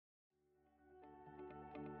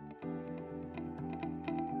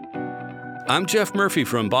I'm Jeff Murphy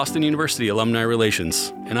from Boston University Alumni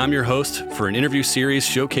Relations, and I'm your host for an interview series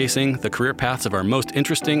showcasing the career paths of our most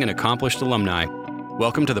interesting and accomplished alumni.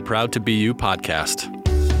 Welcome to the Proud to Be You podcast.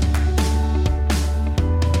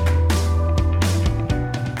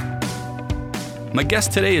 My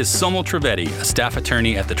guest today is Somil Trivedi, a staff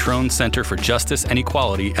attorney at the Trone Center for Justice and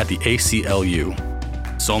Equality at the ACLU.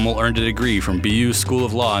 Somil earned a degree from BU's School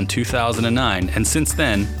of Law in 2009, and since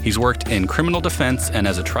then, he's worked in criminal defense and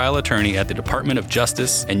as a trial attorney at the Department of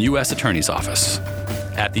Justice and U.S. Attorney's Office.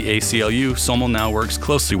 At the ACLU, Somil now works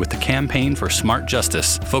closely with the Campaign for Smart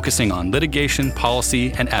Justice, focusing on litigation,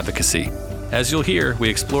 policy, and advocacy. As you'll hear, we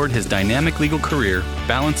explored his dynamic legal career,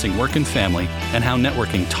 balancing work and family, and how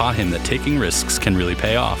networking taught him that taking risks can really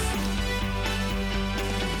pay off.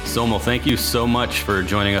 Somil, thank you so much for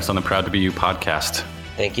joining us on the Proud to Be You podcast.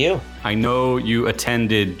 Thank you. I know you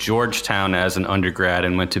attended Georgetown as an undergrad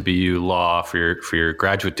and went to BU Law for your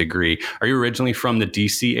graduate degree. Are you originally from the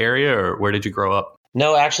DC area, or where did you grow up?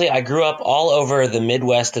 No, actually, I grew up all over the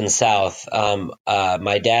Midwest and South.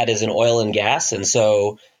 My dad is in oil and gas, and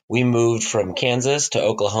so we moved from Kansas to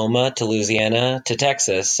Oklahoma to Louisiana to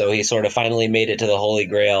Texas. So he sort of finally made it to the holy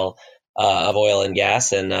grail of oil and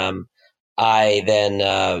gas. And I then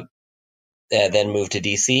moved to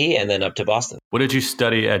DC and then up to Boston. What did you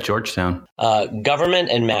study at Georgetown? Government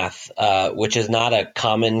and math, which is not a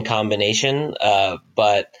common combination,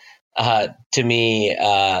 but to me,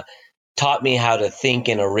 taught me how to think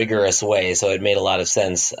in a rigorous way. So it made a lot of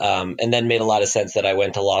sense. And then made a lot of sense that I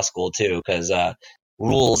went to law school too, because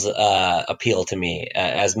rules appeal to me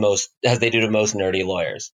as they do to most nerdy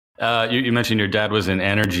lawyers. You mentioned your dad was in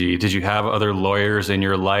energy. Did you have other lawyers in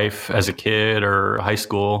your life as a kid or high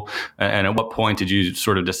school? And at what point did you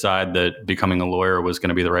sort of decide that becoming a lawyer was going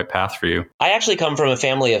to be the right path for you? I actually come from a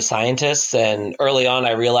family of scientists, and early on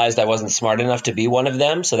I realized I wasn't smart enough to be one of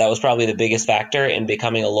them. So that was probably the biggest factor in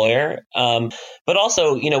becoming a lawyer. But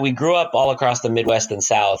also, we grew up all across the Midwest and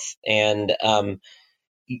South, and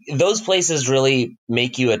those places really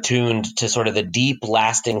make you attuned to sort of the deep,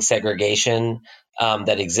 lasting segregation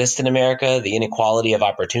that exists in America, the inequality of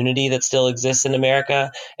opportunity that still exists in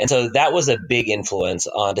America. And so that was a big influence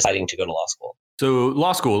on deciding to go to law school. So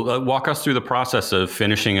law school, walk us through the process of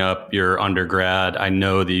finishing up your undergrad. I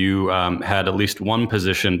know that you had at least one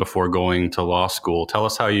position before going to law school. Tell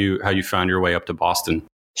us how you found your way up to Boston.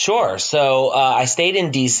 Sure. So I stayed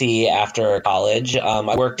in DC after college.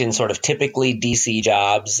 I worked in sort of typically DC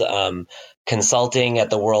jobs, consulting at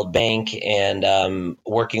the World Bank and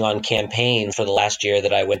working on campaigns for the last year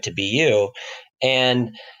that I went to BU.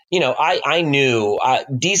 And, I knew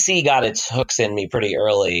DC got its hooks in me pretty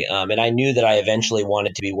early. And I knew that I eventually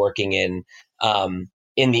wanted to be working in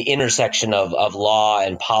the intersection of law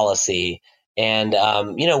and policy. And,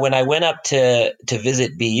 when I went up to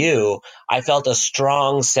visit BU, I felt a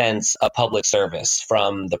strong sense of public service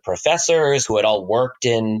from the professors who had all worked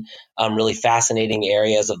in really fascinating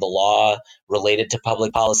areas of the law related to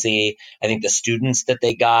public policy. I think the students that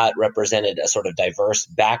they got represented a sort of diverse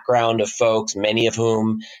background of folks, many of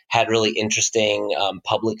whom had really interesting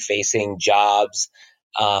public-facing jobs.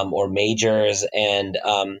 Or majors. And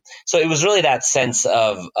so it was really that sense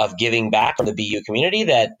of giving back from the BU community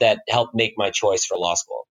that helped make my choice for law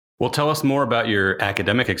school. Well, tell us more about your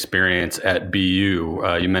academic experience at BU.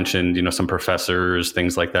 You mentioned, some professors,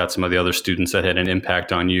 things like that, some of the other students that had an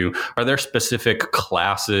impact on you. Are there specific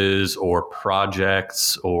classes or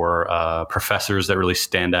projects or professors that really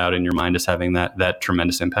stand out in your mind as having that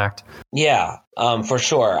tremendous impact? Yeah, for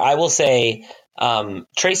sure. I will say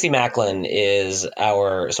Tracy Macklin is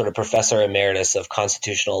our sort of professor emeritus of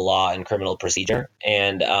constitutional law and criminal procedure.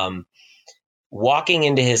 And walking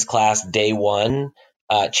into his class day one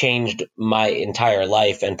changed my entire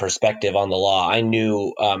life and perspective on the law. I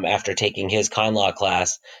knew after taking his con law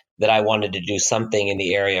class that I wanted to do something in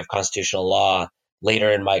the area of constitutional law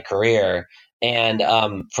later in my career. And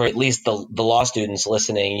for at least the law students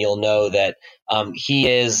listening, you'll know that he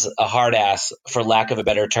is a hard ass, for lack of a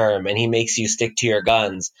better term, and he makes you stick to your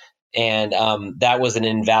guns. And that was an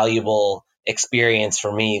invaluable experience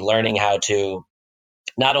for me, learning how to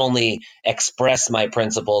not only express my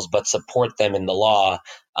principles, but support them in the law.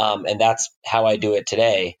 And that's how I do it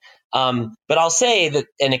today. But I'll say that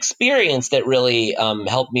an experience that really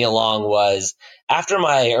helped me along was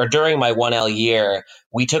during my 1L year,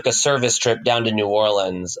 we took a service trip down to New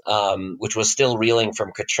Orleans, which was still reeling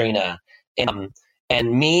from Katrina.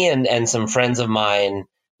 And me and some friends of mine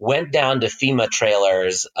went down to FEMA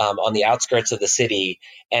trailers on the outskirts of the city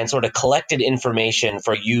and sort of collected information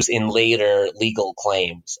for use in later legal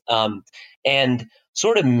claims. And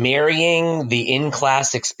sort of marrying the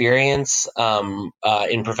in-class experience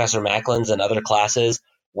in Professor Macklin's and other classes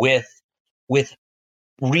with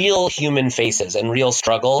real human faces and real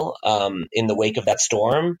struggle in the wake of that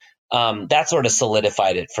storm. That sort of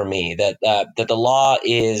solidified it for me that the law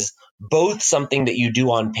is both something that you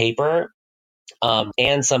do on paper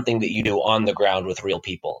and something that you do on the ground with real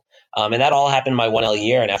people. And that all happened my 1L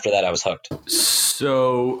year, and after that, I was hooked.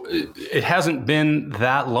 So it hasn't been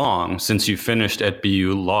that long since you finished at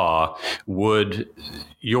BU Law. Would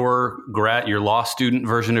your law student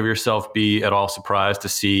version of yourself be at all surprised to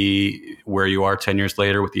see where you are 10 years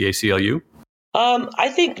later with the ACLU? I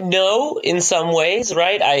think no, in some ways,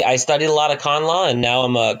 right? I studied a lot of con law, and now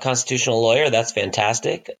I'm a constitutional lawyer. That's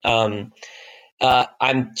fantastic.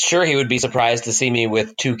 I'm sure he would be surprised to see me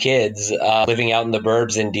with 2 kids living out in the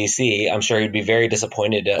burbs in DC. I'm sure he'd be very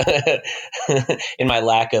disappointed in my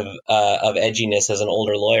lack of edginess as an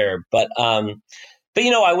older lawyer. But I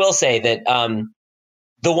will say that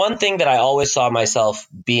the one thing that I always saw myself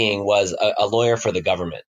being was a lawyer for the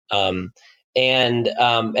government. And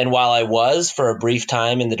while I was for a brief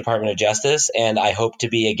time in the Department of Justice, and I hope to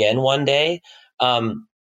be again one day,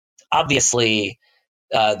 obviously.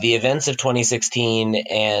 The events of 2016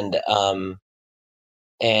 and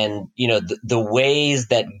the ways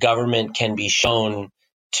that government can be shown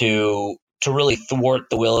to really thwart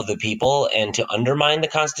the will of the people and to undermine the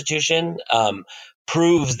Constitution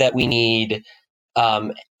proves that we need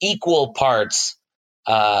equal parts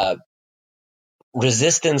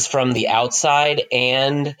resistance from the outside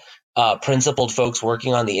and principled folks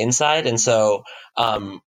working on the inside. And so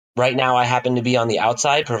right now, I happen to be on the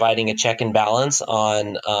outside providing a check and balance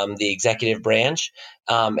on the executive branch.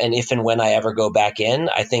 And if and when I ever go back in,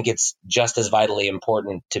 I think it's just as vitally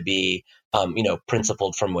important to be,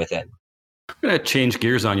 principled from within. I'm going to change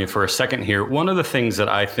gears on you for a second here. One of the things that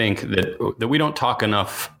I think that we don't talk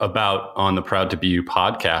enough about on the Proud to BU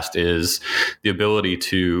podcast is the ability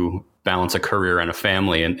to balance a career and a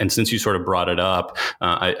family. And since you sort of brought it up,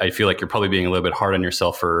 I feel like you're probably being a little bit hard on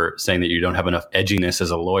yourself for saying that you don't have enough edginess as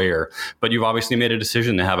a lawyer, but you've obviously made a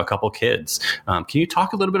decision to have a couple kids. Can you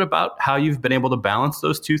talk a little bit about how you've been able to balance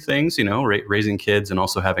those two things, raising kids and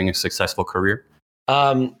also having a successful career?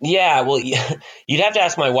 Yeah, well, you'd have to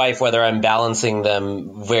ask my wife whether I'm balancing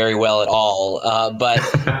them very well at all. But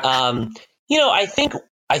I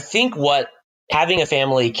think what having a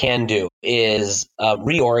family can do is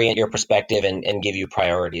reorient your perspective and give you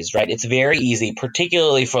priorities, right? It's very easy,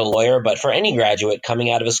 particularly for a lawyer, but for any graduate coming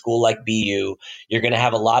out of a school like BU, you're going to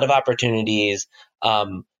have a lot of opportunities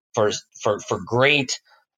for great,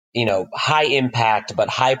 high impact but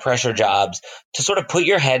high pressure jobs to sort of put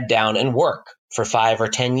your head down and work for 5 or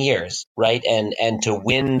 10 years, right? And to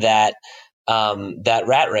win that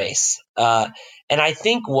rat race. And I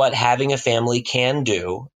think what having a family can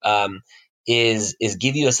do is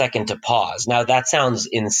give you a second to pause. Now, that sounds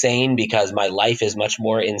insane because my life is much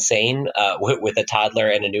more insane with a toddler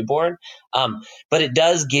and a newborn. But it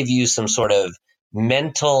does give you some sort of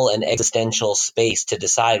mental and existential space to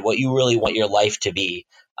decide what you really want your life to be,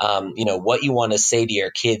 what you want to say to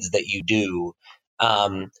your kids that you do.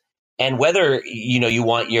 And whether, you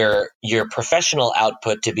want your professional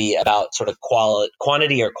output to be about sort of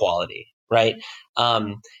quantity or quality, right?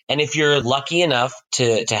 And if you're lucky enough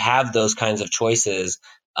to have those kinds of choices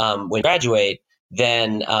when you graduate,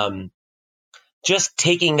 then just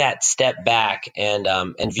taking that step back and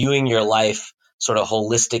viewing your life sort of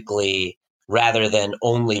holistically rather than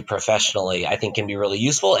only professionally, I think can be really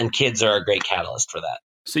useful. And kids are a great catalyst for that.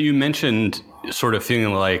 So you mentioned sort of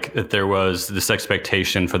feeling like that there was this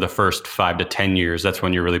expectation for the first 5 to 10 years. That's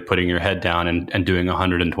when you're really putting your head down and doing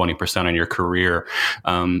 120% on your career.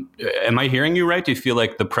 Am I hearing you right? Do you feel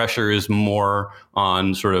like the pressure is more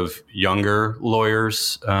on sort of younger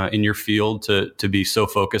lawyers in your field to be so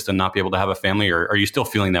focused and not be able to have a family? Or are you still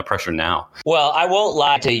feeling that pressure now? Well, I won't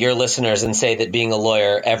lie to your listeners and say that being a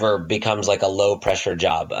lawyer ever becomes like a low pressure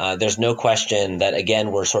job. There's no question that,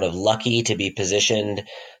 again, we're sort of lucky to be positioned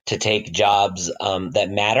to take jobs that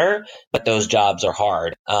matter, but those jobs are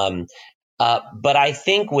hard. But I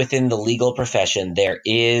think within the legal profession, there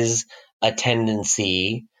is a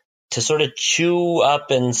tendency to sort of chew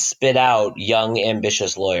up and spit out young,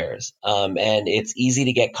 ambitious lawyers. And it's easy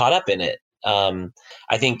to get caught up in it.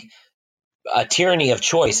 I think a tyranny of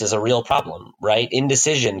choice is a real problem, right?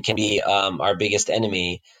 Indecision can be our biggest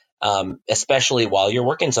enemy. Especially while you're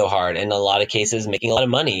working so hard and in a lot of cases making a lot of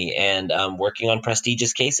money and working on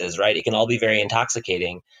prestigious cases, right? It can all be very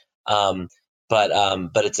intoxicating. But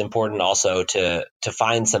it's important also to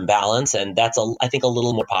find some balance. And that's, I think, a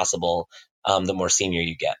little more possible the more senior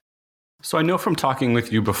you get. So I know from talking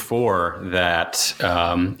with you before that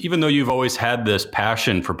even though you've always had this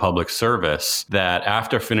passion for public service, that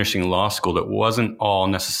after finishing law school, it wasn't all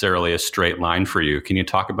necessarily a straight line for you. Can you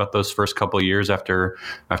talk about those first couple of years after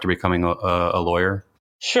becoming a lawyer?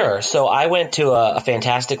 Sure. So I went to a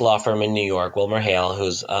fantastic law firm in New York, WilmerHale,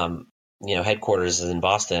 whose headquarters is in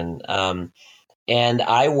Boston, and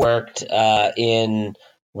I worked in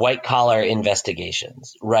white collar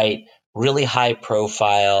investigations, right? Really high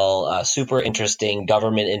profile, super interesting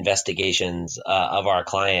government investigations of our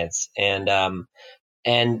clients, and that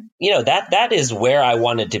is where I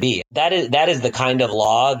wanted to be. That is the kind of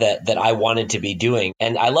law that I wanted to be doing,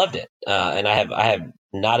 and I loved it. And I have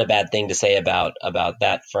not a bad thing to say about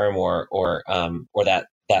that firm or that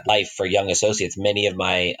life for young associates. Many of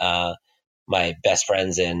my best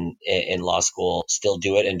friends in law school still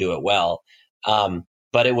do it and do it well.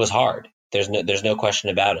 But it was hard. There's no question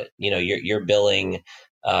about it. You're billing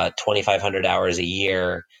 2,500 hours a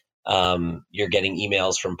year. You're getting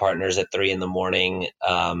emails from partners at 3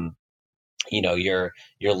 a.m. You're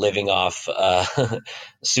living off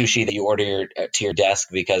sushi that you order to your desk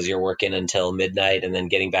because you're working until midnight and then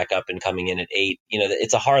getting back up and coming in at 8.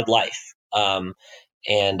 It's a hard life. And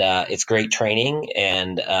it's great training,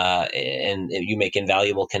 and you make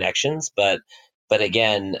invaluable connections. But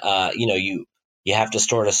again, you have to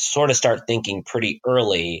sort of start thinking pretty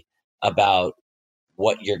early about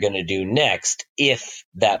what you're going to do next if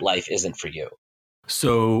that life isn't for you.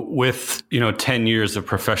 So with, 10 years of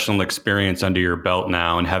professional experience under your belt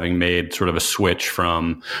now and having made sort of a switch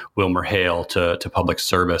from WilmerHale to public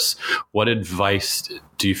service, what advice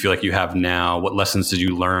do you feel like you have now? What lessons did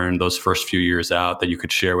you learn those first few years out that you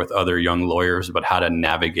could share with other young lawyers about how to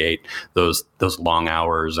navigate those long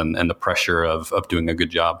hours and the pressure of doing a good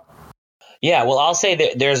job? Yeah, well, I'll say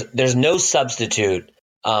that there's no substitute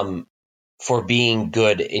for being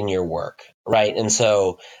good in your work, right? And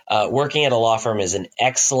so working at a law firm is an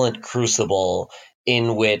excellent crucible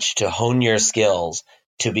in which to hone your skills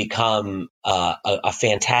to become a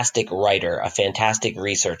fantastic writer, a fantastic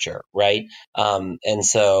researcher, right? And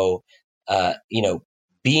so,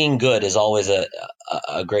 being good is always a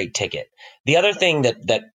great ticket. The other thing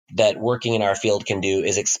that working in our field can do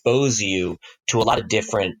is expose you to a lot of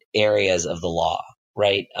different areas of the law,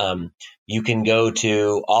 right? You can go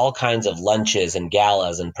to all kinds of lunches and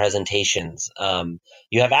galas and presentations.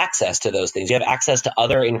 You have access to those things. You have access to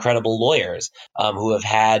other incredible lawyers who have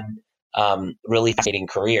had really fascinating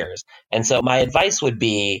careers. And so my advice would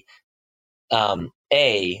be,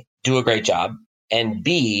 A, do a great job, and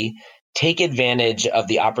B, take advantage of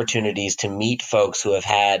the opportunities to meet folks who have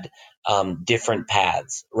had different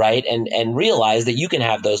paths, right? And realize that you can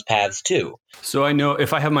have those paths too. So I know,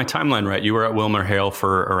 if I have my timeline right, you were at WilmerHale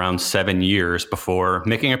for around 7 years before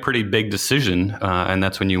making a pretty big decision, and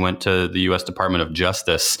that's when you went to the U.S. Department of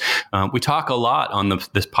Justice. We talk a lot on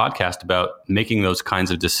this podcast about making those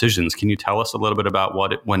kinds of decisions. Can you tell us a little bit about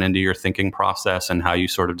what it went into your thinking process and how you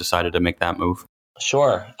sort of decided to make that move?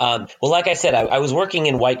 Sure. Well, like I said, I was working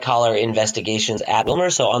in white collar investigations at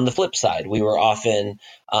Wilmer. So on the flip side, we were often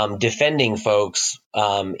defending folks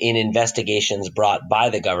in investigations brought by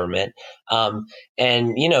the government. And,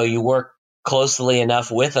 you work closely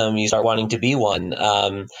enough with them, you start wanting to be one.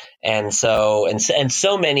 And so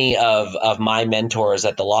many of my mentors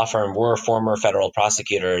at the law firm were former federal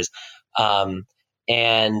prosecutors.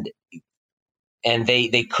 And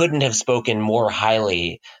they couldn't have spoken more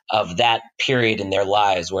highly of that period in their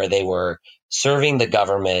lives where they were serving the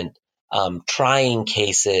government, trying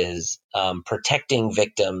cases, protecting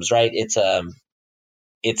victims. Right? It's a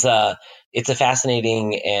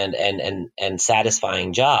fascinating and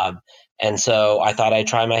satisfying job. And so I thought I'd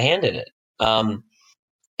try my hand at it.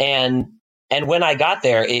 And when I got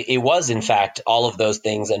there, it was in fact all of those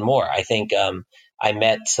things and more. I think I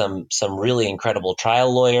met some really incredible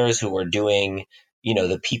trial lawyers who were doing,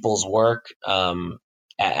 the people's work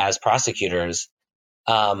as prosecutors.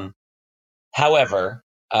 However,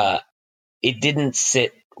 it didn't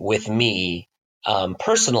sit with me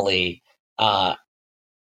personally,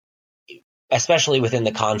 especially within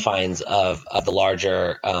the confines of the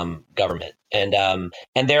larger government.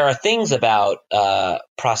 And there are things about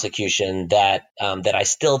prosecution that I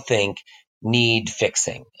still think need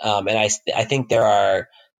fixing. And I think there are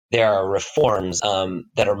reforms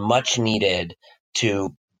that are much needed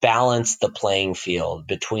to balance the playing field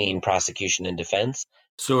between prosecution and defense.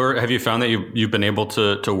 So have you found that you've been able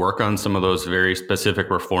to work on some of those very specific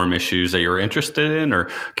reform issues that you're interested in? Or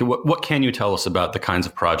what can you tell us about the kinds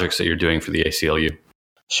of projects that you're doing for the ACLU?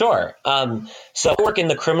 Sure. So I work in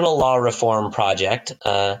the Criminal Law Reform Project,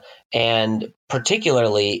 and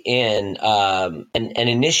particularly in an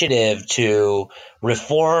initiative to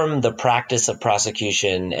reform the practice of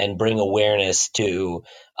prosecution and bring awareness to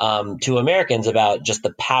Americans about just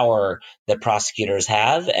the power that prosecutors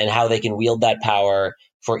have and how they can wield that power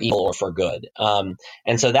for evil or for good.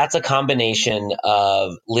 And so that's a combination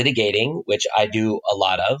of litigating, which I do a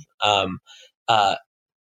lot of. Uh,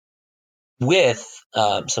 with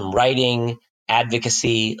some writing,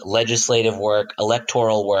 advocacy, legislative work,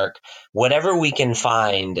 electoral work, whatever we can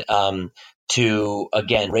find to,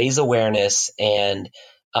 again, raise awareness and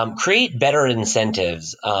create better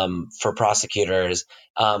incentives for prosecutors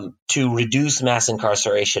to reduce mass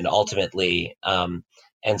incarceration ultimately, and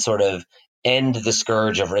sort of end the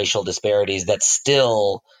scourge of racial disparities that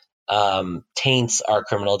still taints our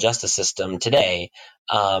criminal justice system today,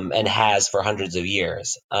 and has for hundreds of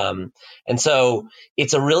years. And so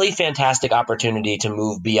it's a really fantastic opportunity to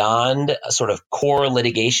move beyond a sort of core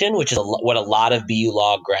litigation, which is what a lot of BU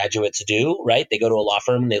Law graduates do, right? They go to a law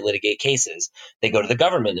firm and they litigate cases. They go to the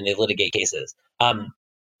government and they litigate cases.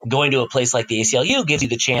 Going to a place like the ACLU gives you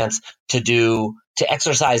the chance to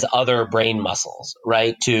exercise other brain muscles,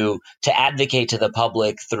 right? To advocate to the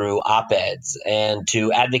public through op-eds and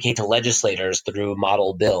to advocate to legislators through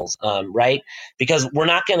model bills, right? Because we're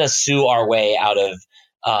not going to sue our way out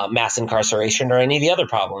of mass incarceration or any of the other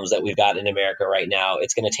problems that we've got in America right now.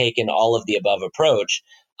 It's going to take an all of the above approach.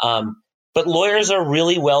 But lawyers are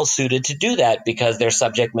really well suited to do that because they're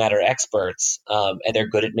subject matter experts, and they're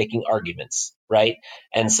good at making arguments, right?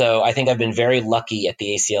 And so I think I've been very lucky at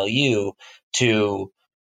the ACLU to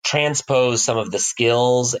transpose some of the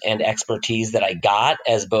skills and expertise that I got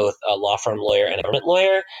as both a law firm lawyer and a government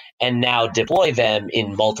lawyer, and now deploy them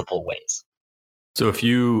in multiple ways. So if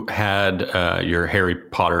you had your Harry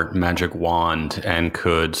Potter magic wand and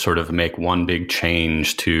could sort of make one big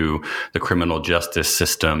change to the criminal justice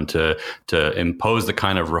system to impose the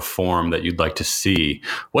kind of reform that you'd like to see,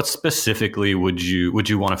 what specifically would you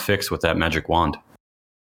want to fix with that magic wand?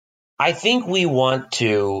 I think we want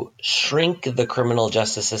to shrink the criminal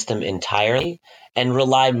justice system entirely and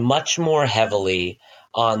rely much more heavily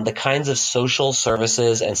on the kinds of social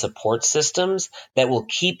services and support systems that will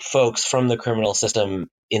keep folks from the criminal system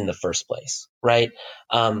in the first place, right?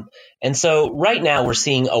 And so right now we're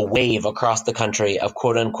seeing a wave across the country of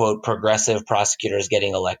quote unquote progressive prosecutors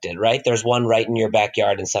getting elected, right? There's one right in your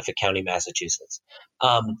backyard in Suffolk County, Massachusetts.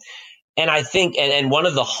 And I think, and one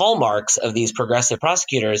of the hallmarks of these progressive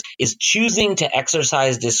prosecutors is choosing to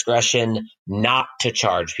exercise discretion not to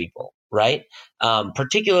charge people, right?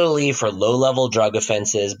 Particularly for low-level drug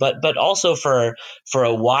offenses, but also for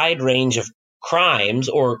a wide range of crimes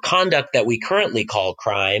or conduct that we currently call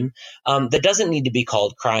crime, that doesn't need to be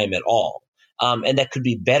called crime at all. And that could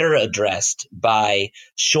be better addressed by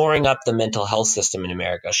shoring up the mental health system in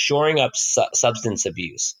America, shoring up substance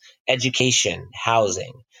abuse, education,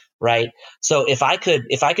 housing. Right. So if I could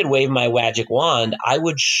wave my magic wand, I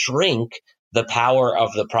would shrink the power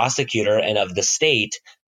of the prosecutor and of the state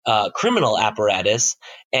criminal apparatus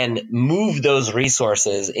and move those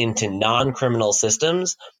resources into non-criminal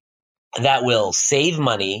systems that will save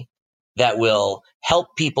money, that will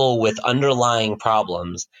help people with underlying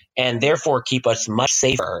problems, and therefore keep us much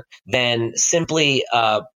safer than simply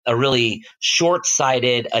a really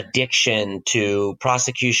short-sighted addiction to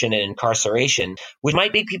prosecution and incarceration, which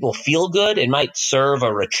might make people feel good. It might serve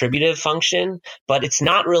a retributive function, but it's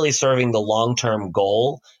not really serving the long-term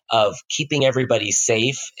goal of keeping everybody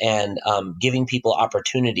safe and giving people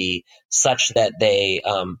opportunity such that they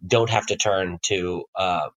don't have to turn to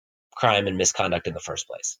crime and misconduct in the first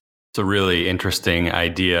place. It's a really interesting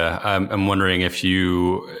idea. I'm wondering if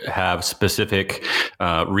you have specific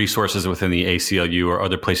resources within the ACLU or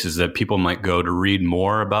other places that people might go to read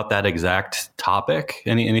more about that exact topic.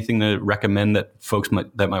 Anything to recommend that folks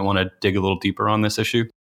might want to dig a little deeper on this issue?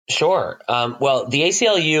 Sure. Well, the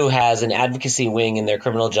ACLU has an advocacy wing in their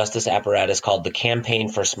criminal justice apparatus called the Campaign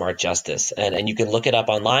for Smart Justice. And you can look it up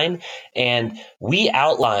online. And we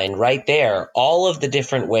outline right there all of the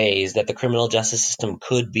different ways that the criminal justice system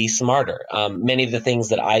could be smarter. Many of the things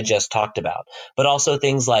that I just talked about, but also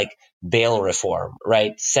things like bail reform,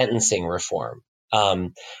 right? Sentencing reform.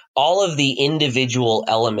 All of the individual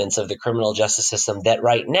elements of the criminal justice system that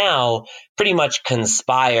right now pretty much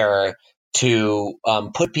conspire to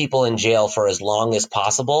put people in jail for as long as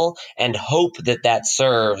possible and hope that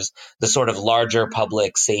serves the sort of larger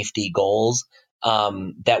public safety goals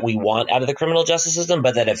that we want out of the criminal justice system,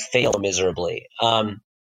 but that have failed miserably.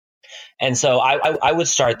 And so I would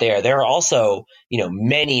start there. There are also,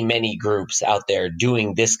 many, many groups out there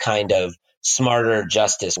doing this kind of smarter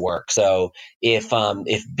justice work. So if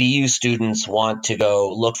BU students want to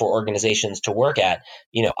go look for organizations to work at,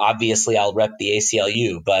 obviously I'll rep the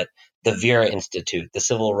ACLU, but the Vera Institute, the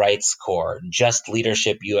Civil Rights Corps, Just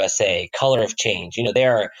Leadership USA, Color of Change.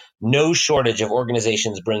 There are no shortage of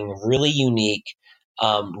organizations bringing really unique,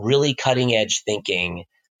 really cutting edge thinking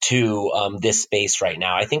to this space right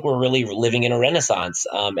now. I think we're really living in a renaissance,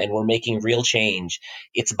 and we're making real change.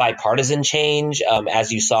 It's bipartisan change,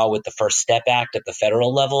 as you saw with the First Step Act at the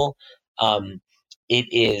federal level. It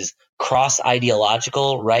is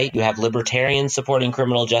cross-ideological, right? You have libertarians supporting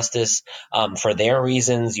criminal justice for their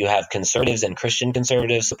reasons. You have conservatives and Christian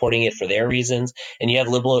conservatives supporting it for their reasons. And you have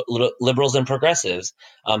liberals and progressives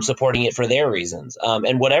supporting it for their reasons.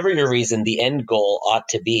 And whatever your reason, the end goal ought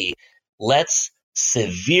to be, let's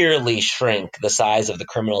severely shrink the size of the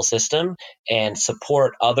criminal system and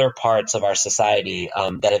support other parts of our society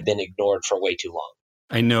that have been ignored for way too long.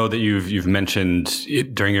 I know that you've mentioned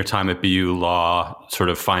during your time at BU Law, sort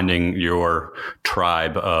of finding your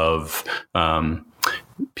tribe of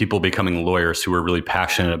people becoming lawyers who are really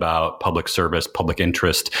passionate about public service, public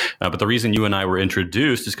interest. But the reason you and I were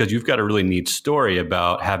introduced is because you've got a really neat story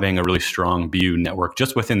about having a really strong BU network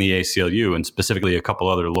just within the ACLU, and specifically a couple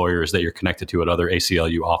other lawyers that you're connected to at other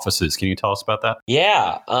ACLU offices. Can you tell us about that?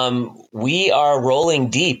 Yeah, we are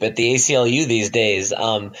rolling deep at the ACLU these days.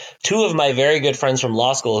 Two of my very good friends from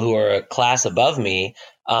law school who are a class above me,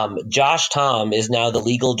 Josh Tom is now the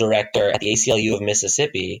legal director at the ACLU of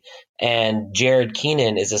Mississippi, and Jared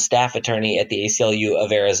Keenan is a staff attorney at the ACLU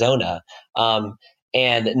of Arizona.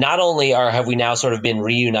 And not only have we now sort of been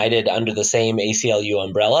reunited under the same ACLU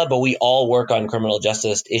umbrella, but we all work on criminal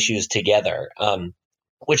justice issues together,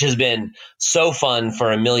 which has been so fun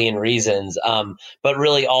for a million reasons, but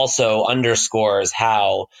really also underscores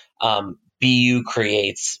how BU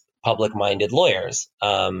creates public-minded lawyers.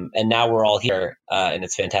 And now we're all here, and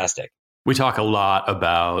it's fantastic. We talk a lot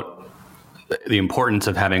about the importance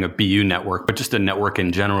of having a BU network, but just a network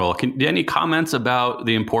in general. Any comments about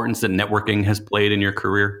the importance that networking has played in your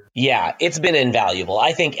career? Yeah, it's been invaluable.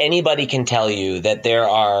 I think anybody can tell you that there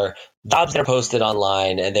are jobs that are posted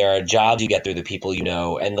online and there are jobs you get through the people you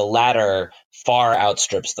know, and the latter far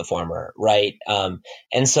outstrips the former, right?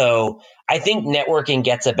 And so I think networking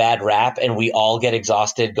gets a bad rap, and we all get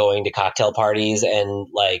exhausted going to cocktail parties and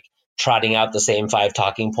like trotting out the same 5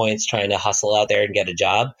 talking points, trying to hustle out there and get a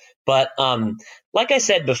job. But like I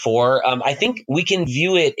said before, I think we can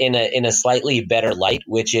view it in a slightly better light,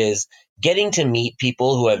 which is getting to meet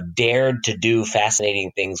people who have dared to do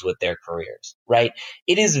fascinating things with their careers, right?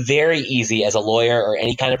 It is very easy as a lawyer or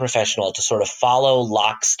any kind of professional to sort of follow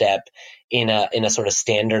lockstep in a sort of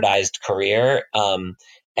standardized career.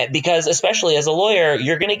 Because especially as a lawyer,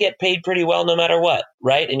 you're going to get paid pretty well no matter what,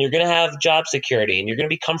 right? And you're going to have job security and you're going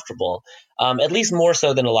to be comfortable, at least more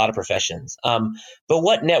so than a lot of professions. But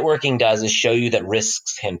what networking does is show you that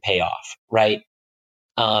risks can pay off, right?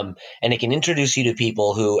 And it can introduce you to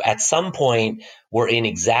people who at some point were in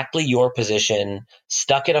exactly your position,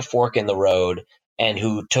 stuck at a fork in the road, and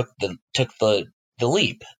who took the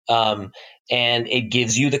leap. And it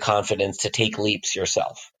gives you the confidence to take leaps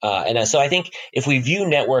yourself. And so I think if we view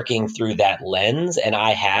networking through that lens, and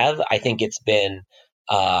I think it's been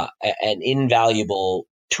an invaluable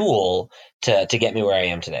tool to get me where I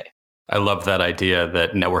am today. I love that idea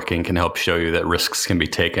that networking can help show you that risks can be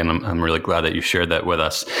taken. I'm really glad that you shared that with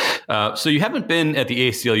us. So you haven't been at the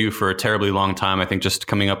ACLU for a terribly long time. I think just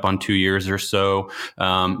coming up on 2 years or so.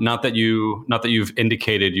 Not that you've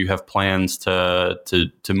indicated you have plans to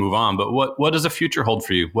move on, but what does the future hold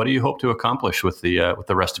for you? What do you hope to accomplish with the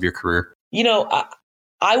rest of your career?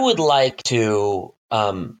 I would like to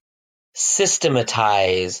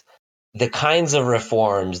systematize the kinds of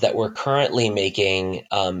reforms that we're currently making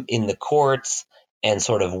in the courts and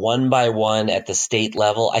sort of one by one at the state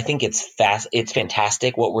level. I think it's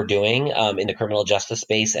fantastic what we're doing in the criminal justice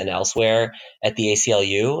space and elsewhere at the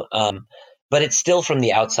ACLU, but it's still from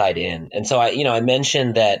the outside in. And so I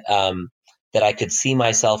mentioned that I could see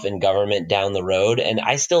myself in government down the road, and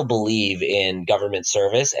I still believe in government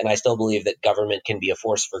service, and I still believe that government can be a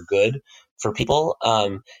force for good for people.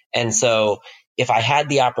 And so if I had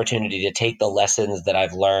the opportunity to take the lessons that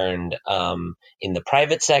I've learned in the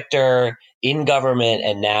private sector, in government,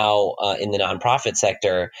 and now in the nonprofit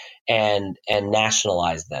sector, and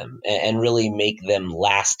nationalize them and really make them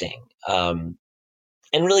lasting, and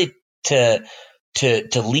really to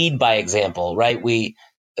lead by example, right?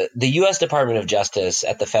 The U.S. Department of Justice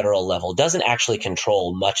at the federal level doesn't actually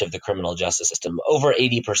control much of the criminal justice system. Over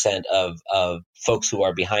 80% of folks who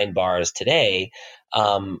are behind bars today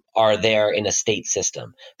are there in a state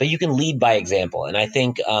system. But you can lead by example. And I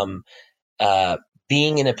think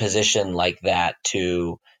being in a position like that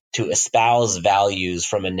to espouse values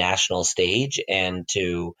from a national stage and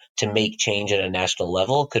to make change at a national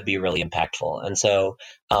level could be really impactful. And so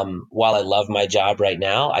while I love my job right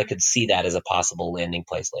now, I could see that as a possible landing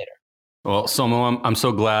place later. Well, Somil, I'm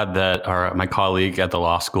so glad that my colleague at the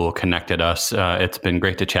law school connected us. It's been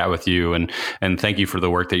great to chat with you, and thank you for the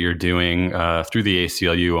work that you're doing through the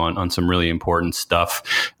ACLU on some really important stuff.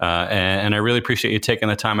 And I really appreciate you taking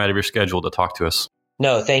the time out of your schedule to talk to us.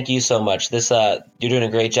 No, thank you so much. This you're doing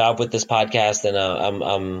a great job with this podcast, and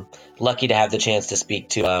I'm lucky to have the chance to speak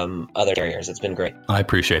to other carriers. It's been great. I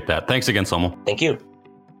appreciate that. Thanks again, Somil. Thank you.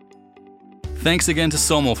 Thanks again to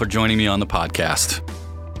Somil for joining me on the podcast.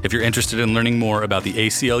 If you're interested in learning more about the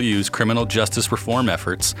ACLU's criminal justice reform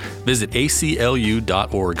efforts, visit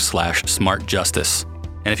aclu.org/smartjustice.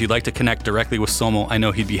 And if you'd like to connect directly with Somil, I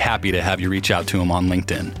know he'd be happy to have you reach out to him on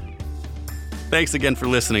LinkedIn. Thanks again for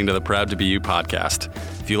listening to the Proud to Be You podcast.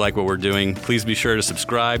 If you like what we're doing, please be sure to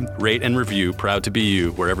subscribe, rate, and review Proud to Be You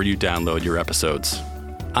wherever you download your episodes.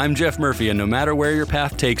 I'm Jeff Murphy, and no matter where your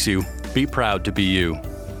path takes you, be proud to be you.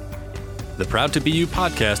 The Proud to Be You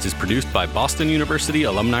podcast is produced by Boston University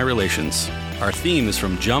Alumni Relations. Our theme is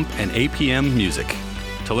from Jump and APM Music.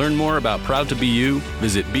 To learn more about Proud to Be You,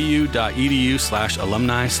 visit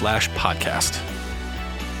bu.edu/alumni/podcast.